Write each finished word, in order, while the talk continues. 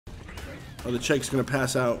Oh, the Check's gonna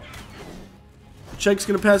pass out. The Check's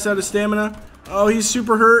gonna pass out of stamina. Oh, he's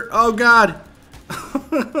super hurt. Oh, God.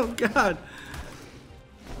 Oh, God.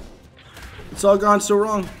 It's all gone so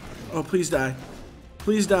wrong. Oh, please die.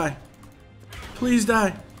 Please die. Please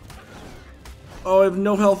die. Oh, I have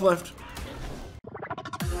no health left.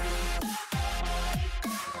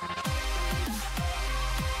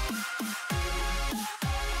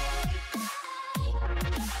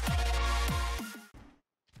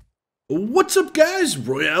 What's up, guys?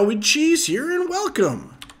 RoyaleWithCheese here, and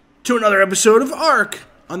welcome to another episode of ARK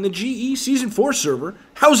on the GE Season 4 server.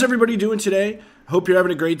 How's everybody doing today? I hope you're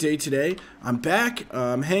having a great day today. I'm back.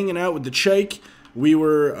 I'm hanging out with the Check. We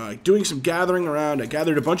were doing some gathering around. I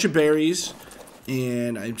gathered a bunch of berries,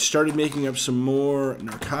 and I started making up some more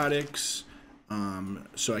narcotics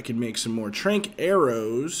so I could make some more trank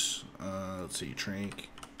arrows. Let's see, trank.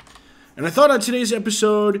 And I thought on today's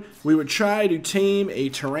episode, we would try to tame a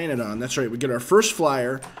pteranodon. That's right, we get our first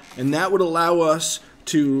flyer, and that would allow us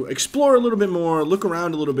to explore a little bit more, look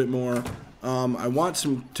around a little bit more. I want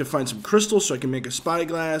to find some crystals so I can make a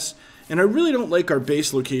spyglass, and I really don't like our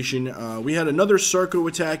base location. We had another Sarco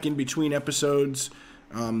attack in between episodes.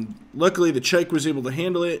 Luckily, the Check was able to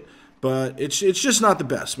handle it, but it's just not the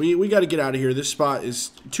best. We got to get out of here. This spot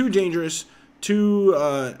is too dangerous,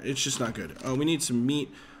 it's just not good. We need some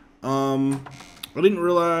meat. I didn't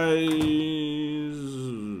realize...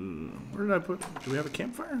 Where did I put... Do we have a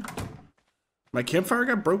campfire? My campfire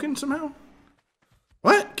got broken somehow?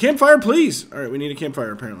 What? Campfire, please! Alright, we need a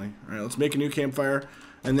campfire, apparently. Alright, let's make a new campfire.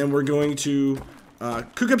 And then we're going to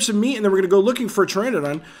cook up some meat, and then we're going to go looking for a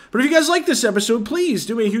pteranodon. But if you guys like this episode, please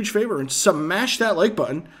do me a huge favor and smash that like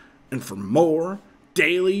button. And for more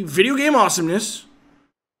daily video game awesomeness...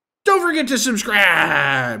 don't forget to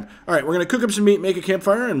subscribe! Alright, we're going to cook up some meat, make a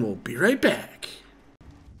campfire, and we'll be right back.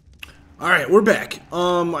 Alright, we're back.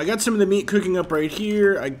 I got some of the meat cooking up right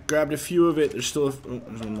here. I grabbed a few of it. There's still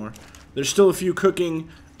there's one more. There's still a few cooking.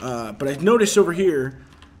 But I've noticed over here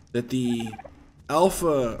that the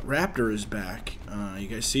alpha raptor is back. You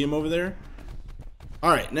guys see him over there?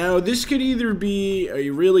 Alright, now this could either be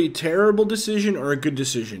a really terrible decision or a good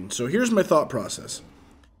decision. So here's my thought process.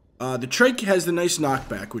 The Trike has the nice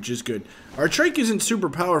knockback, which is good. Our Trike isn't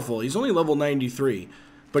super powerful. He's only level 93.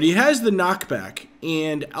 But he has the knockback,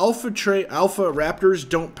 and alpha raptors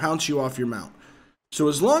don't pounce you off your mount. So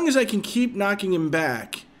as long as I can keep knocking him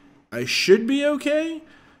back, I should be okay.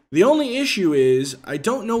 The only issue is, I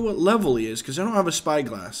don't know what level he is, because I don't have a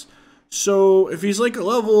spyglass. So if he's like a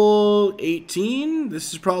level 18,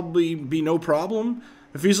 this is probably be no problem.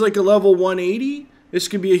 If he's like a level 180, this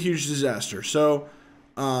could be a huge disaster. So...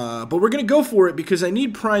 but we're going to go for it because I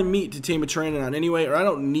need prime meat to tame a pteranodon anyway, or I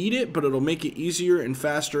don't need it, but it'll make it easier and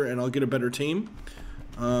faster, and I'll get a better tame.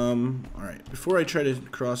 Alright, before I try to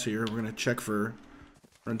cross here, we're going to check for,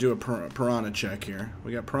 we're going to do a piranha check here.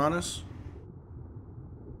 We got piranhas?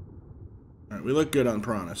 Alright, we look good on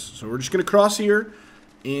piranhas. So we're just going to cross here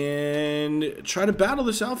and try to battle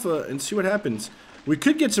this alpha and see what happens. We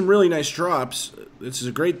could get some really nice drops. This is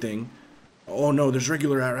a great thing. Oh no, there's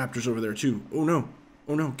regular raptors over there too. Oh no.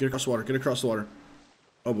 Oh no, get across the water, get across the water.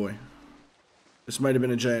 Oh boy. This might have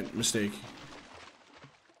been a giant mistake.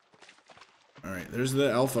 Alright, there's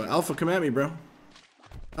the alpha. Alpha, come at me, bro.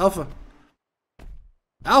 Alpha.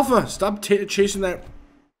 Alpha! Stop chasing that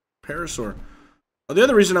parasaur. Oh, the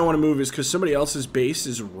other reason I want to move is because somebody else's base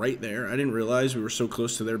is right there. I didn't realize we were so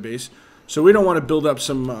close to their base. So we don't want to build up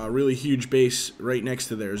some really huge base right next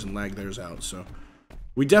to theirs and lag theirs out. So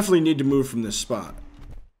we definitely need to move from this spot.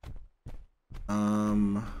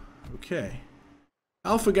 Okay.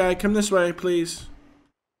 Alpha guy, come this way, please.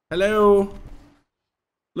 Hello.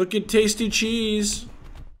 Look at tasty cheese.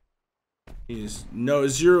 He's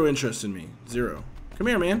zero interest in me. Zero. Come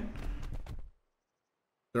here, man.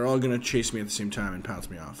 They're all gonna chase me at the same time and pounce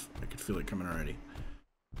me off. I could feel it coming already.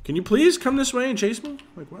 Can you please come this way and chase me?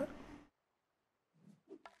 Like what?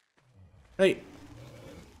 Hey.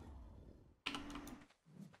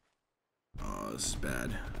 Oh, this is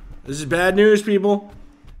bad. This is bad news, people.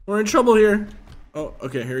 We're in trouble here. Oh,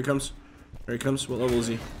 okay, here he comes. Here he comes. What level is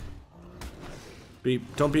he?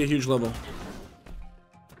 Don't be a huge level.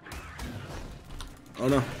 Oh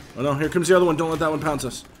no. Oh no, here comes the other one. Don't let that one pounce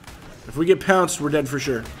us. If we get pounced, we're dead for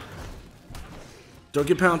sure. Don't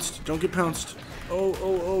get pounced. Don't get pounced. Oh,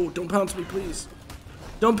 oh, oh. Don't pounce me, please.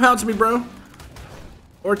 Don't pounce me, bro.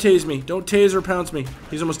 Or tase me. Don't tase or pounce me.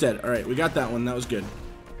 He's almost dead. Alright, we got that one. That was good.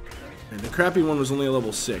 And the crappy one was only a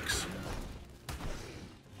level 6.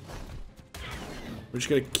 We're just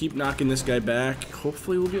gonna keep knocking this guy back.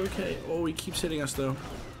 Hopefully we'll be okay. Oh, he keeps hitting us though.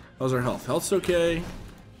 How's our health? Health's okay.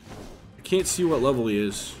 I can't see what level he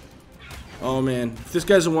is. Oh man, if this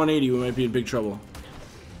guy's a 180, we might be in big trouble.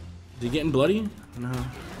 Is he getting bloody? No.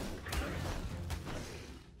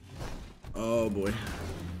 Oh boy.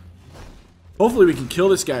 Hopefully we can kill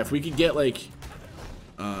this guy. If we could get like,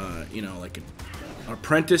 you know, like an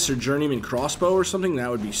apprentice or journeyman crossbow or something, that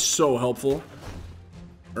would be so helpful.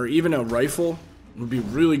 Or even a rifle would be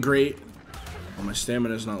really great. Oh, my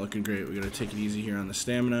stamina's not looking great. We gotta take it easy here on the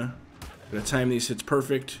stamina. Gotta time these hits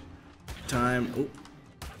perfect. Time. Oh.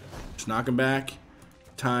 Just knock him back.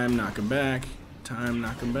 Time, knock him back. Time,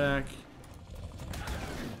 knock him back.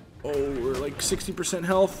 Oh, we're like 60%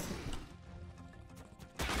 health.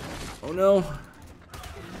 Oh no.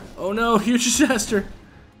 Oh no, huge disaster.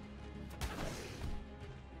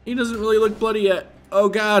 He doesn't really look bloody yet. Oh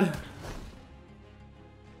god.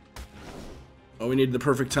 Oh, we need the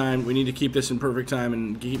perfect time. We need to keep this in perfect time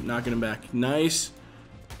and keep knocking him back. Nice.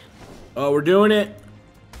 Oh, we're doing it.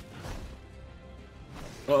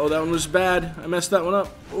 Uh oh, that one was bad. I messed that one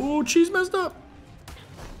up. Oh, cheese messed up.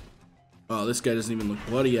 Oh, this guy doesn't even look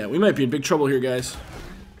bloody yet. We might be in big trouble here, guys.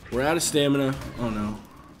 We're out of stamina. Oh no.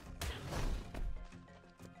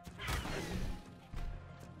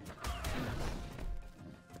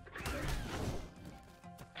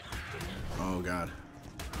 Oh god.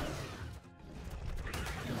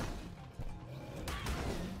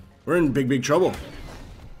 We're in big trouble.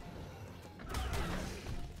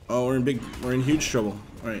 Oh, we're in huge trouble.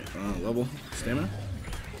 All right, level stamina.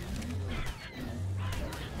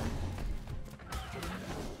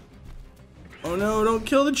 Oh no, don't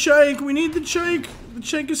kill the Chike. We need the Chike. The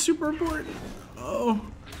Chike is super important. Oh.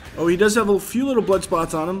 Oh, he does have a few little blood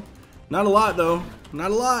spots on him. Not a lot though.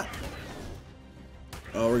 Not a lot.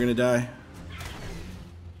 Oh, we're gonna die.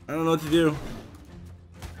 I don't know what to do.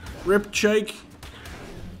 Rip Chike.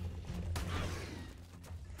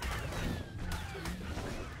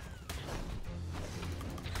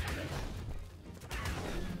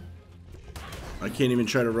 I can't even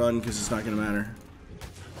try to run because it's not going to matter.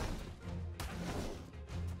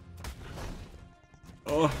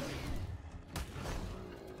 Oh.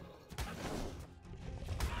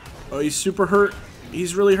 Oh, he's super hurt.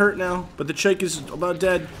 He's really hurt now, but the Chike is about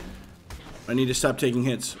dead. I need to stop taking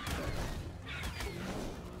hits.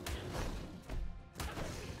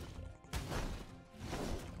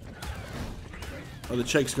 Oh, the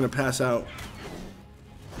Chike's going to pass out.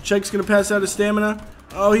 The Chike's going to pass out of stamina.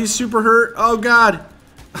 Oh, he's super hurt. Oh, God.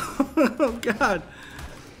 Oh, God.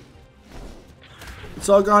 It's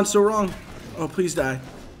all gone so wrong. Oh, please die.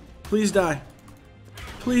 Please die.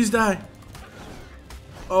 Please die.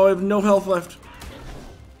 Oh, I have no health left.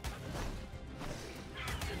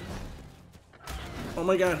 Oh,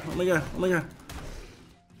 my God. Oh, my God. Oh, my God.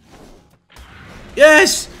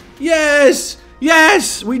 Yes! Yes!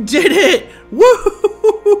 Yes! We did it! Woo!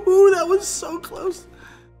 That was so close.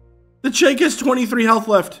 The Chike has 23 health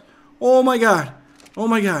left. Oh my god. Oh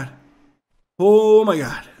my god. Oh my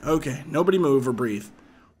god. Okay, nobody move or breathe.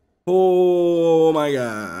 Oh my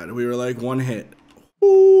god. We were like one hit.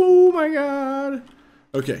 Oh my god.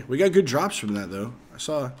 Okay, we got good drops from that though. I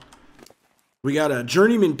saw. We got a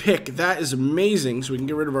journeyman pick. That is amazing. So we can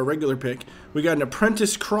get rid of our regular pick. We got an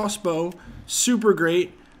apprentice crossbow. Super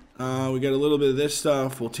great. We got a little bit of this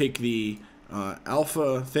stuff. We'll take the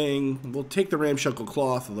alpha thing. We'll take the ramshackle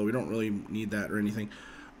cloth, although we don't really need that or anything.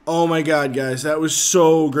 Oh my god, guys, that was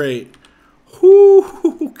so great.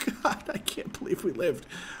 Whoo, god, I can't believe we lived.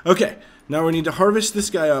 Okay, now we need to harvest this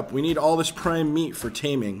guy up. We need all this prime meat for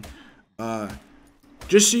taming.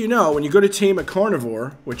 Just so you know, when you go to tame a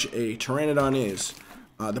carnivore, which a pteranodon is,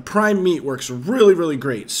 the prime meat works really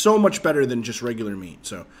great. So much better than just regular meat.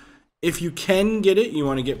 So if you can get it, you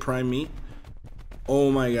want to get prime meat.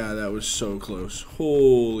 Oh my god, that was so close.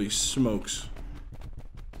 Holy smokes.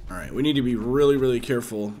 Alright, we need to be really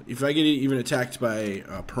careful. If I get even attacked by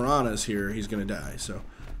piranhas here, he's going to die. So,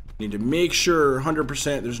 need to make sure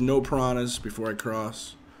 100% there's no piranhas before I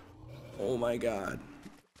cross. Oh my god.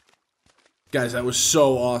 Guys, that was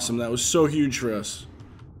so awesome. That was so huge for us.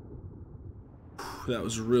 That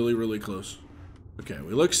was really close. Okay,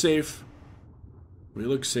 we look safe. We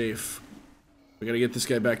look safe. We gotta get this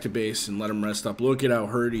guy back to base and let him rest up. Look at how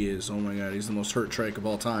hurt he is. Oh my god, he's the most hurt trike of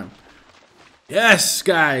all time. Yes,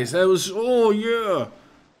 guys, that was, oh yeah.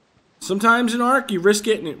 Sometimes in ARK, you risk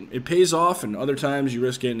it and it pays off, and other times you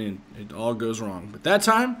risk it and it all goes wrong. But that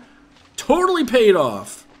time, totally paid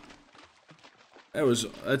off.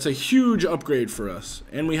 That's a huge upgrade for us.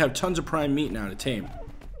 And we have tons of prime meat now to tame.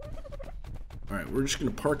 Alright, we're just gonna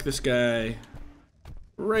park this guy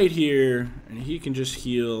right here, and he can just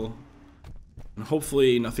heal. And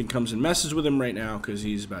hopefully nothing comes and messes with him right now, because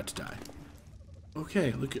he's about to die.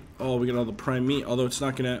 Okay, look at... Oh, we got all the prime meat, although it's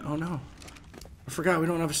not gonna... Oh, no. I forgot we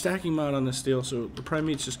don't have a stacking mod on this deal, so the prime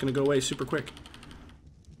meat's just gonna go away super quick.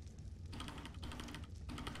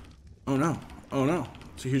 Oh no. Oh no.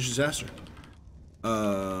 It's a huge disaster.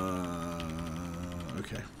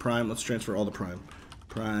 Okay. Prime, let's transfer all the prime.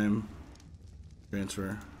 Prime.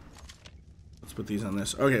 Transfer. Let's put these on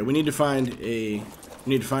this. Okay, we need to find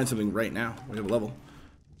something right now. We have a level.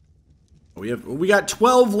 We got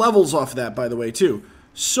 12 levels off of that, by the way, too.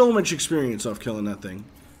 So much experience off killing that thing.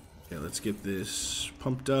 Okay, let's get this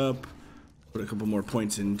pumped up. Put a couple more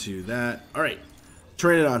points into that. Alright.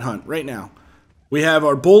 Pteranodon hunt right now. We have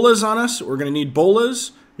our bolas on us. We're going to need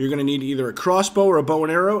bolas. You're going to need either a crossbow or a bow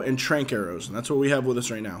and arrow and trank arrows. And that's what we have with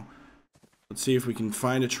us right now. Let's see if we can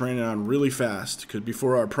find a Pteranodon really fast, because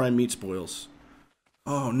before our prime meat spoils.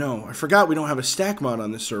 Oh no, I forgot we don't have a stack mod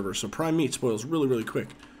on this server, so prime meat spoils really, really quick.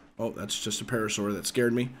 Oh, that's just a parasaur. That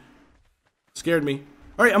scared me. Scared me.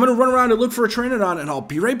 Alright, I'm going to run around and look for a Pteranodon, and I'll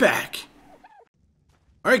be right back.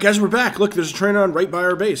 Alright guys, we're back. Look, there's a Pteranodon right by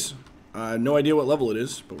our base. No idea what level it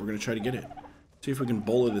is, but we're going to try to get it. See if we can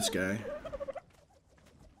bola this guy.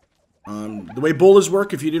 The way bolas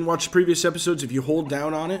work, if you didn't watch the previous episodes, if you hold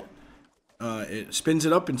down on it, it spins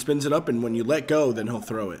it up, and when you let go, then he'll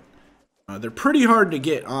throw it. They're pretty hard to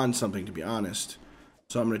get on something, to be honest.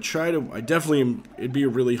 So I'm going to try to... it'd be a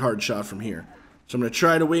really hard shot from here. So I'm going to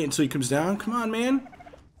try to wait until he comes down. Come on, man.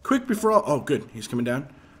 Quick before all... Oh, good. He's coming down.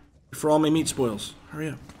 Before all my meat spoils. Hurry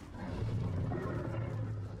up.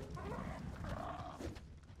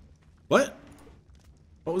 What?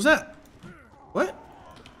 What was that? What?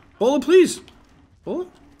 Bola, please. Bola?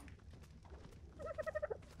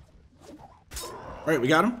 Alright, we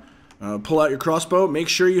got him. Pull out your crossbow. Make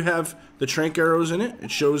sure you have the trank arrows in it.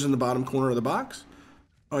 It shows in the bottom corner of the box.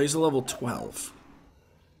 Oh, he's a level 12.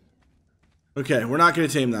 Okay, we're not going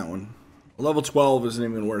to tame that one. A level 12 isn't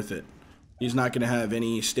even worth it. He's not going to have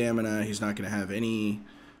any stamina. He's not going to have any...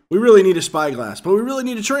 We really need a spyglass, but we really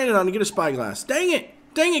need to train it on to get a spyglass. Dang it!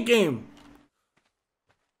 Dang it, game!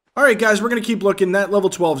 Alright, guys, we're going to keep looking. That level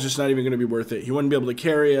 12 is just not even going to be worth it. He wouldn't be able to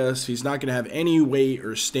carry us. He's not going to have any weight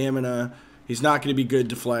or stamina. He's not going to be good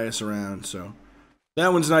to fly us around, so...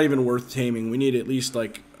 That one's not even worth taming. We need at least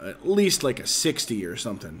like a 60 or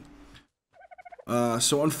something.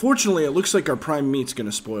 So unfortunately, it looks like our prime meat's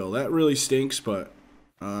gonna spoil. That really stinks, but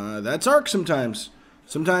that's ARK sometimes.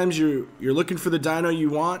 Sometimes you're looking for the dino you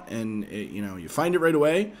want, and you find it right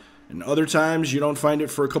away. And other times you don't find it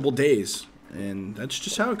for a couple days, and that's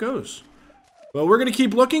just how it goes. Well, we're gonna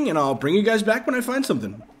keep looking, and I'll bring you guys back when I find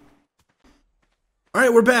something.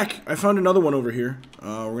 Alright, we're back. I found another one over here.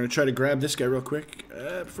 We're going to try to grab this guy real quick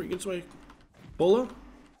before he gets away. Bolo?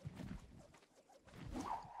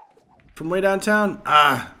 From way downtown?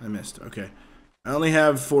 Ah, I missed. Okay. I only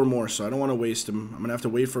have 4 more, so I don't want to waste them. I'm going to have to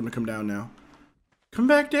wait for him to come down now. Come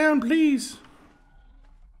back down, please.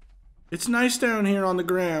 It's nice down here on the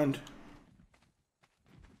ground.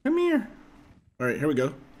 Come here. Alright, here we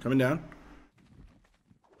go. Coming down.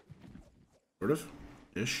 Sort of.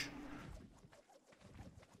 Ish.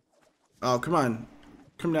 Oh, come on.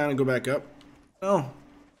 Come down and go back up. Oh.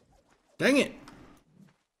 Dang it.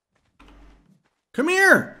 Come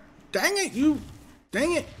here. Dang it, you.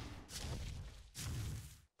 Dang it.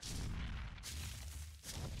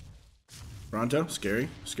 Bronto. Scary.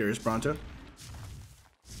 Scariest Bronto.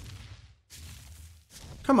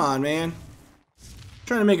 Come on, man. I'm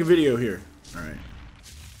trying to make a video here. Alright.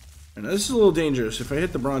 And this is a little dangerous. If I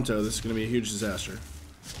hit the Bronto, this is going to be a huge disaster.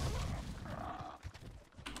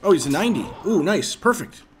 Oh, he's a 90. Ooh, nice.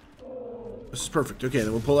 Perfect. This is perfect. Okay,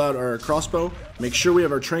 then we'll pull out our crossbow. Make sure we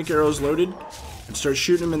have our trank arrows loaded. And start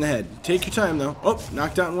shooting him in the head. Take your time, though. Oh,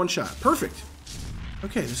 knocked out in 1 shot. Perfect.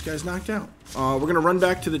 Okay, this guy's knocked out. We're going to run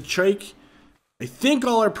back to the trike. I think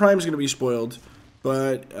all our prime's going to be spoiled.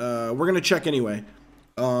 But we're going to check anyway.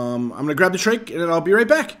 I'm going to grab the trike, and then I'll be right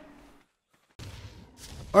back.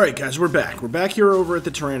 Alright, guys, we're back. We're back here over at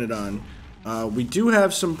the Pteranodon. We do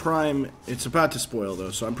have some prime. It's about to spoil,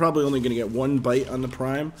 though, so I'm probably only going to get 1 bite on the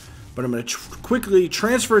prime. But I'm going to quickly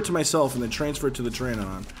transfer it to myself and then transfer it to the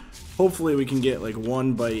Pteranodon. Hopefully we can get like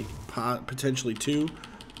 1 bite, potentially 2,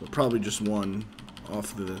 but probably just 1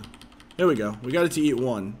 off the... There we go. We got it to eat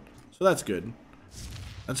 1, so that's good.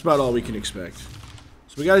 That's about all we can expect.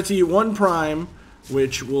 So we got it to eat 1 prime,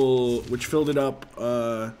 which filled it up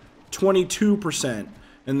 22%,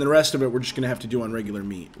 and the rest of it we're just going to have to do on regular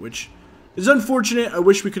meat, which... It's unfortunate. I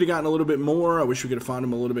wish we could have gotten a little bit more. I wish we could have found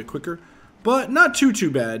him a little bit quicker. But not too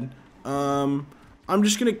bad. I'm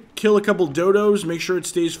just going to kill a couple dodos, make sure it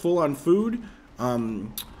stays full on food.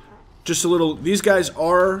 Just a little... These guys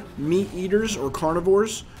are meat eaters or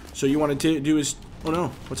carnivores. So you want to do is... Oh no,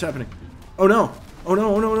 what's happening? Oh no. Oh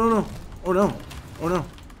no, oh no, no, no. Oh no. Oh no.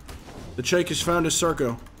 The Chike has found his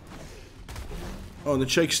Sarco. Oh, and the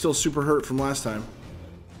Chike's still super hurt from last time.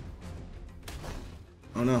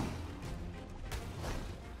 Oh no.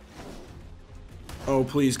 Oh,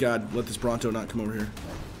 please, God, let this Bronto not come over here.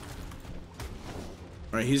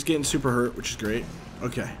 Alright, he's getting super hurt, which is great.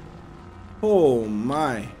 Okay. Oh,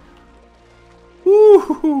 my.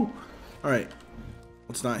 Woo-hoo-hoo. Alright.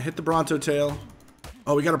 Let's not hit the Bronto tail.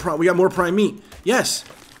 Oh, we got more prime meat. Yes!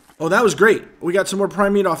 Oh, that was great. We got some more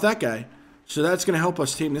prime meat off that guy. So that's going to help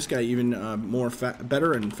us tame this guy even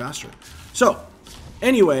better and faster. So,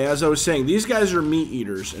 anyway, as I was saying, these guys are meat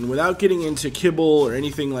eaters, and without getting into kibble or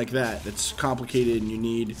anything like that that's complicated and you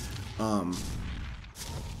need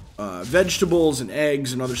vegetables and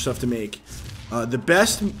eggs and other stuff to make, the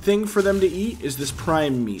best thing for them to eat is this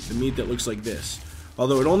prime meat, the meat that looks like this.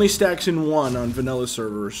 Although it only stacks in 1 on vanilla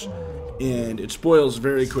servers, and it spoils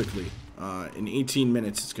very quickly. In 18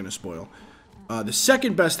 minutes it's going to spoil. The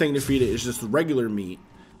second best thing to feed it is just the regular meat.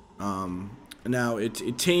 Now,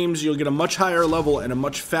 it tames, you'll get a much higher level and a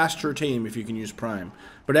much faster tame if you can use Prime.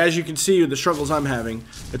 But as you can see, the struggles I'm having,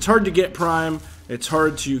 it's hard to get Prime, it's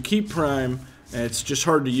hard to keep Prime, and it's just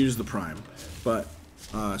hard to use the Prime. But,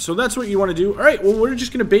 so that's what you want to do. Alright, well, we're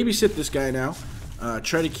just going to babysit this guy now.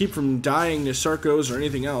 Try to keep from dying to Sarcos or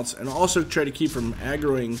anything else, and also try to keep from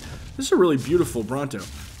aggroing. This is a really beautiful Bronto.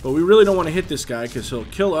 But we really don't want to hit this guy because he'll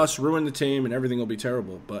kill us, ruin the tame, and everything will be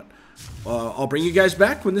terrible. But I'll bring you guys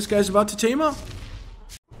back when this guy's about to tame up.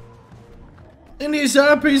 And he's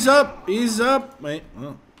up, he's up, he's up. Wait,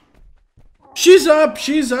 oh. She's up,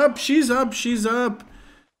 she's up, she's up, she's up.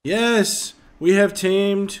 Yes, we have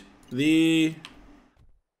tamed the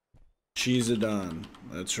Cheesedon.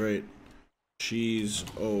 That's right.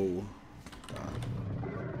 Cheese-O-Don.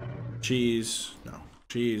 Cheese, no,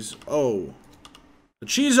 Cheese-O. The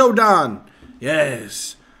Cheesedon!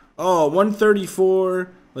 Yes! Oh, 134.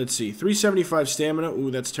 Let's see. 375 stamina. Ooh,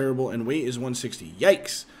 that's terrible. And weight is 160.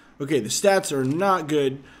 Yikes! Okay, the stats are not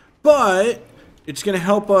good, but it's going to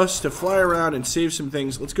help us to fly around and save some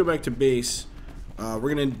things. Let's go back to base.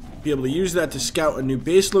 We're going to be able to use that to scout a new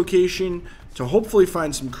base location, to hopefully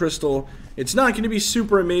find some crystal. It's not going to be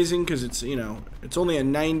super amazing because it's, you know, it's only a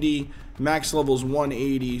 90. Max level is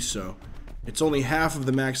 180, so it's only half of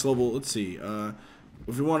the max level. Let's see.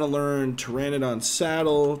 If we want to learn Pteranodon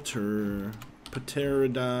Saddle,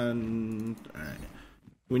 Pteranodon, alright.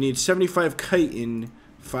 We need 75 chitin,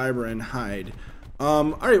 fiber, and hide.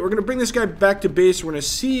 Alright, we're going to bring this guy back to base. We're going to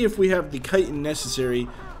see if we have the chitin necessary.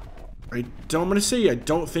 I'm going to say I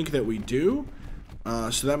don't think that we do.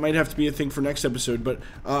 So that might have to be a thing for next episode. But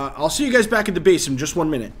I'll see you guys back at the base in just 1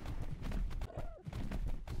 minute.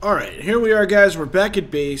 Alright, here we are, guys. We're back at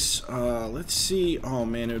base. Let's see. Oh,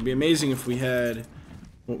 man, it would be amazing if we had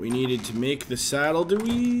what we needed to make the saddle. Do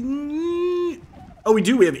we? Oh, we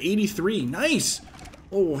do. We have 83. Nice.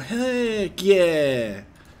 Oh, heck yeah.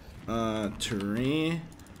 Terrain.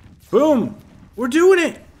 Boom. We're doing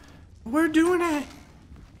it. We're doing it.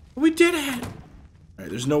 We did it. Alright,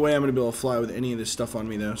 there's no way I'm going to be able to fly with any of this stuff on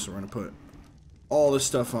me, though. So we're going to put all this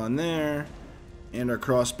stuff on there. And our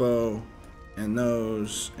crossbow. And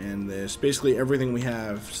those. And this. Basically everything we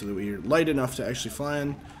have so that we're light enough to actually fly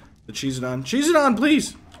in. The Cheesedon. Cheesedon,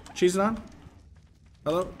 please! Cheesedon?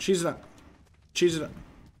 Hello? Cheesedon. Cheesedon.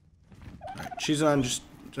 Alright, Cheesedon,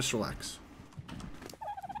 just relax.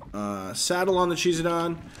 Saddle on the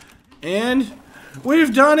Cheesedon. And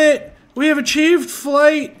we've done it! We have achieved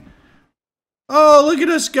flight! Oh, look at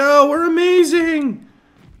us go! We're amazing!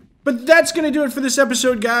 But that's going to do it for this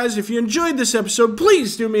episode, guys. If you enjoyed this episode,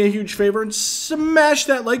 please do me a huge favor and smash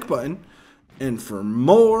that like button. And for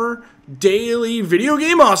more daily video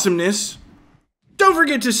game awesomeness, don't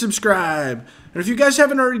forget to subscribe. And if you guys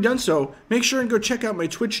haven't already done so, make sure and go check out my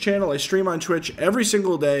Twitch channel. I stream on Twitch every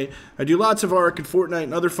single day. I do lots of ARK and Fortnite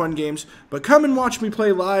and other fun games, but come and watch me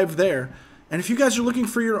play live there. And if you guys are looking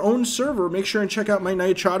for your own server, make sure and check out my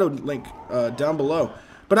Nitrado link down below.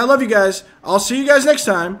 But I love you guys. I'll see you guys next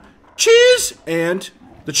time. Cheese! And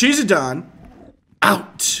the Cheesedon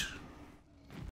out.